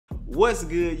What's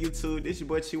good, YouTube? This your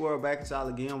boy Chihuahua back at y'all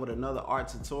again with another art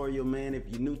tutorial, man. If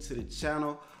you're new to the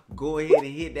channel, go ahead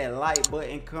and hit that like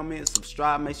button, comment,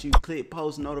 subscribe. Make sure you click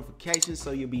post notifications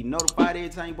so you'll be notified every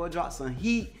time your boy drops some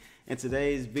heat. In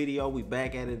today's video, we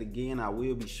back at it again. I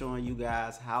will be showing you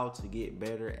guys how to get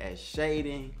better at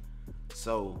shading.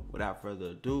 So without further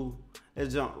ado,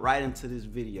 let's jump right into this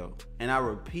video. And I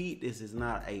repeat, this is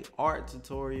not a art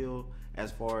tutorial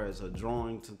as far as a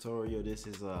drawing tutorial. This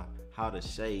is a how to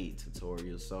shade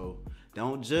tutorial. So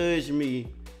don't judge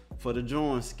me for the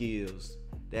drawing skills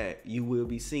that you will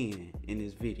be seeing in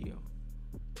this video.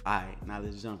 Alright, now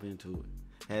let's jump into it.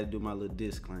 Had to do my little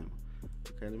disclaimer.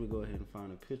 Okay, let me go ahead and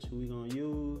find a picture we gonna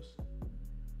use.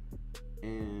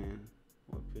 And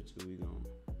what picture we gonna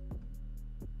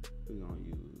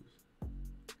use?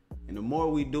 And the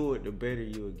more we do it, the better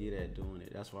you'll get at doing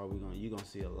it. That's why you're gonna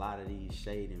see a lot of these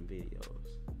shading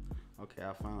videos. Okay,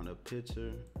 I found a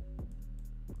picture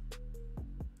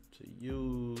to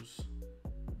use.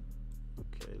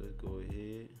 Okay, let's go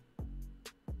ahead.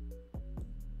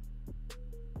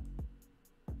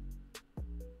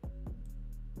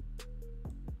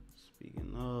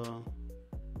 Speaking of,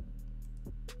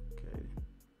 okay,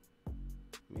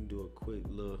 let me do a quick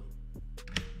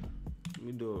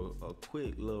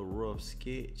little rough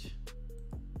sketch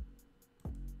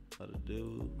of the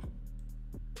dude,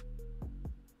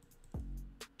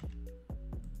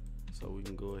 so we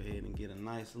can go ahead and get a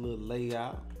nice little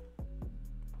layout.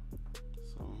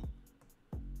 So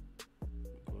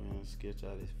go ahead and sketch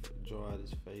out draw out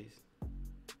his face.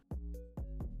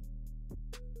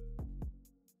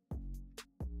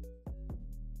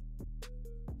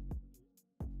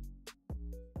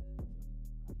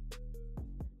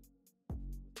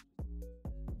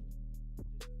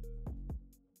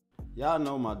 Y'all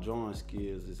know my drawing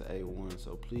skills is A1,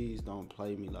 so please don't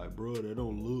play me like, bro, they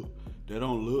don't look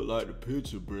like the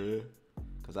picture, bro.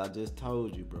 Cause I just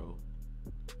told you, bro,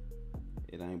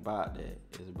 it ain't about that.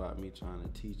 It's about me trying to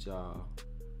teach y'all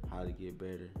how to get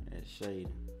better at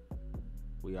shading.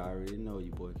 We already know you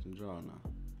boy can draw now,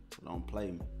 so don't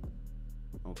play me.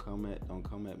 Don't come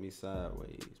at me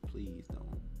sideways, please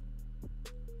don't.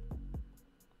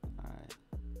 Alright.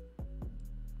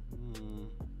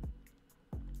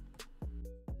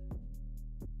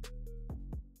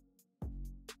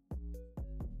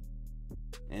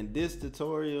 And this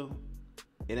tutorial,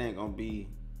 it ain't gonna be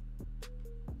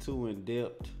too in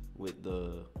depth with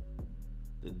the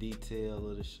detail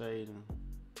of the shading.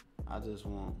 I just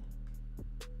want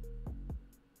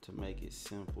to make it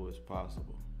simple as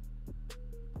possible.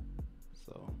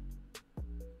 So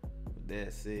with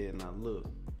that said, now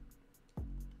look,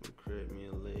 create me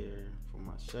a layer for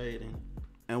my shading.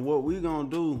 And what we gonna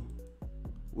do,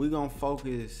 we gonna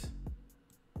focus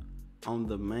on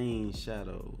the main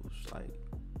shadows, like,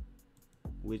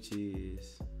 which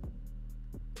is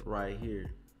right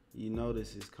here. You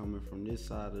notice it's coming from this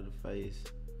side of the face.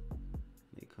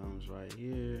 It comes right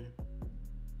here.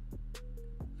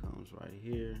 Comes right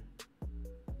here.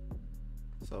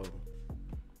 So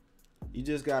you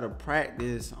just gotta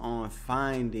practice on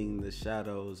finding the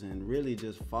shadows and really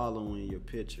just following your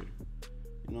picture.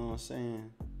 You know what I'm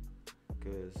saying?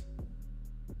 Cause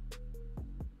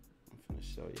I'm finna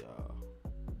show y'all.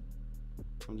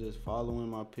 I'm just following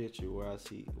my picture where I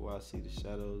see the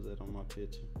shadows that on my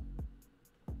picture.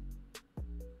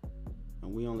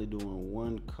 And we only doing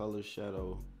one color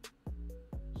shadow.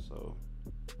 So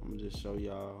I'm gonna just show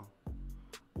y'all,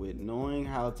 with knowing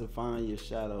how to find your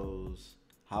shadows,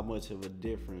 how much of a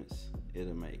difference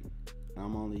it'll make. And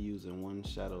I'm only using one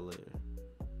shadow layer.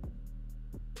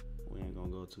 We ain't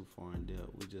gonna go too far in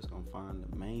depth. We just gonna find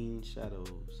the main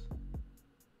shadows.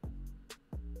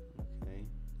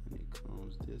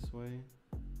 Comes this way,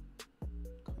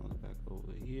 comes back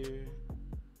over here.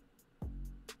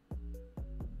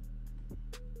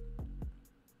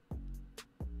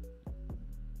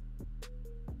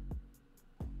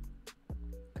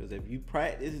 Because if you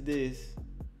practice this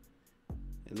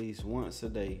at least once a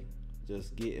day,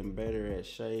 just getting better at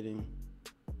shading,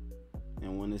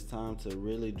 and when it's time to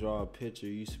really draw a picture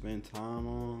you spend time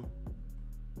on,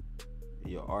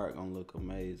 your art gonna look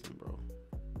amazing, bro.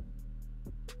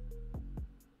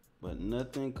 But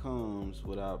nothing comes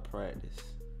without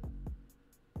practice.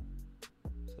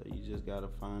 So you just gotta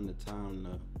find the time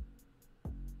to.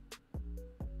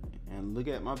 And look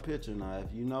at my picture now.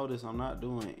 If you notice, I'm not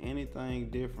doing anything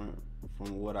different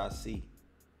from what I see.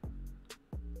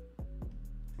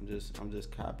 I'm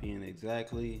just copying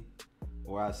exactly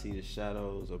where I see the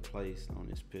shadows are placed on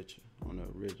this picture, on the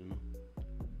original.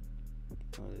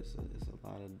 Oh, there's a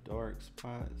lot of dark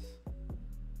spots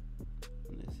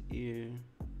on this ear.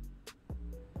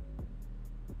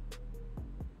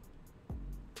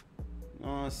 You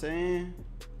know what I'm saying?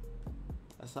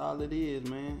 That's all it is,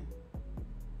 man.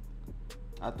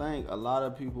 I think a lot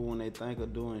of people, when they think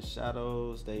of doing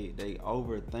shadows, they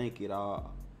overthink it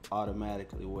all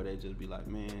automatically, where they just be like,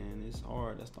 man, it's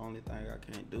hard. That's the only thing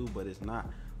I can't do. But it's not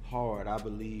hard. I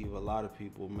believe a lot of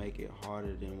people make it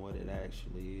harder than what it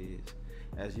actually is.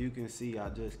 As you can see, I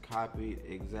just copied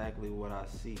exactly what I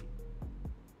see.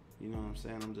 You know what I'm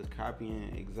saying? I'm just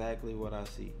copying exactly what I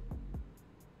see.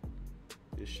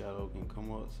 This shadow can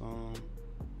come up some.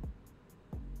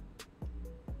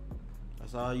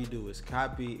 That's all you do is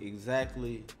copy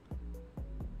exactly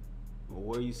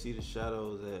where you see the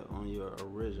shadows at on your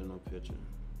original picture.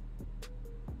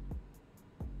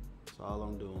 That's all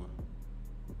I'm doing.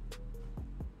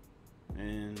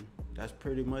 And that's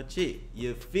pretty much it.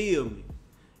 You feel me?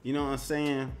 You know what I'm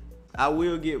saying? I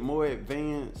will get more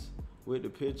advanced with the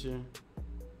picture.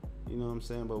 You know what I'm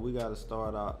saying? But we gotta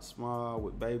start out small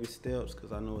with baby steps,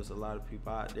 because I know it's a lot of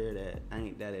people out there that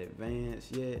ain't that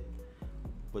advanced yet.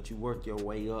 But you work your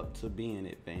way up to being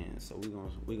advanced. So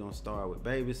we gonna start with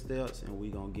baby steps, and we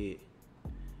gonna get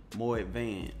more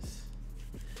advanced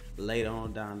later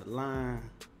on down the line.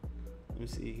 Let me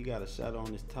see, he got a shadow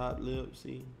on his top lip,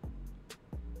 see?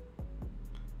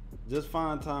 Just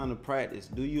find time to practice.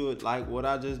 Do you, like what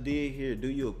I just did here, do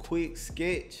you a quick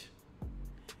sketch?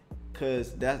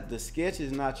 Cause the sketch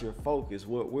is not your focus.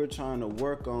 What we're trying to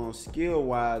work on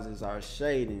skill-wise is our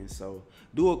shading. So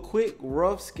do a quick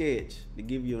rough sketch to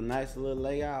give you a nice little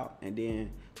layout, and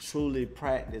then truly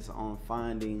practice on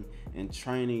finding and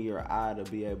training your eye to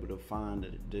be able to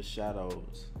find the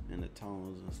shadows and the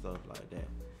tones and stuff like that.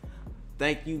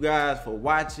 Thank you guys for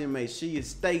watching. Make sure you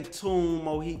stay tuned.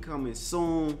 More heat coming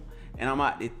soon. And I'm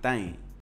out there thing.